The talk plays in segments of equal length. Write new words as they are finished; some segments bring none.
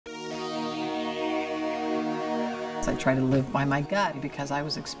I try to live by my gut because I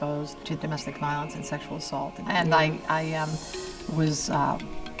was exposed to domestic violence and sexual assault. And I was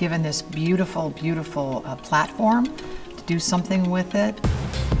given this beautiful, beautiful platform to do something with it.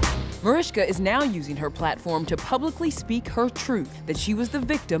 Mariska is now using her platform to publicly speak her truth that she was the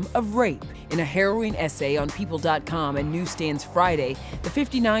victim of rape. In a harrowing essay on People.com and newsstands Friday, the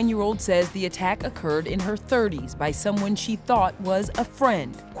 59-year-old says the attack occurred in her 30s by someone she thought was a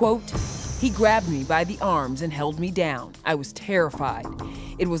friend. Quote, "He grabbed me by the arms and held me down. I was terrified.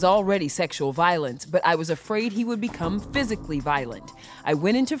 It was already sexual violence, but I was afraid he would become physically violent. I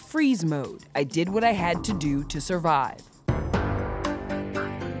went into freeze mode. I did what I had to do to survive."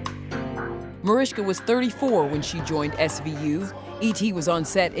 Mariska was 34 when she joined SVU. E.T. was on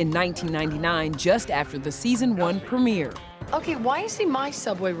set in 1999, just after the season 1 premiere. Okay, why is he my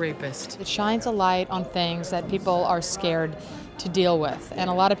subway rapist? It shines a light on things that people are scared to deal with. And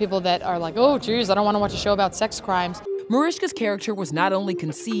a lot of people that are like, oh, geez, I don't want to watch a show about sex crimes. Mariska's character was not only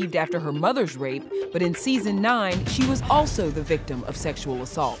conceived after her mother's rape, but in season 9, she was also the victim of sexual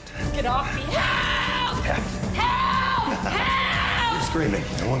assault. Get off me! Help! Help! Help! Screaming.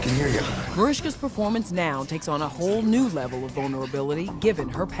 No one can hear you. Mariska's performance now takes on a whole new level of vulnerability given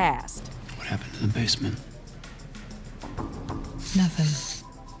her past. What happened in the basement? Nothing.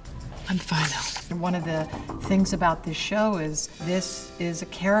 I'm fine now. One of the things about this show is this is a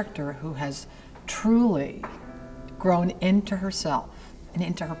character who has truly grown into herself and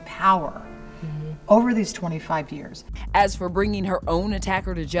into her power over these 25 years. As for bringing her own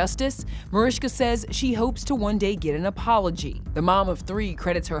attacker to justice, Mariska says she hopes to one day get an apology. The mom of 3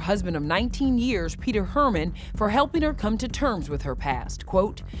 credits her husband of 19 years, Peter Herman, for helping her come to terms with her past.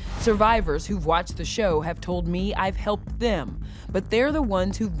 Quote, "Survivors who've watched the show have told me I've helped them, but they're the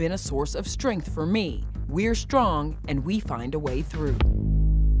ones who've been a source of strength for me. We're strong and we find a way through."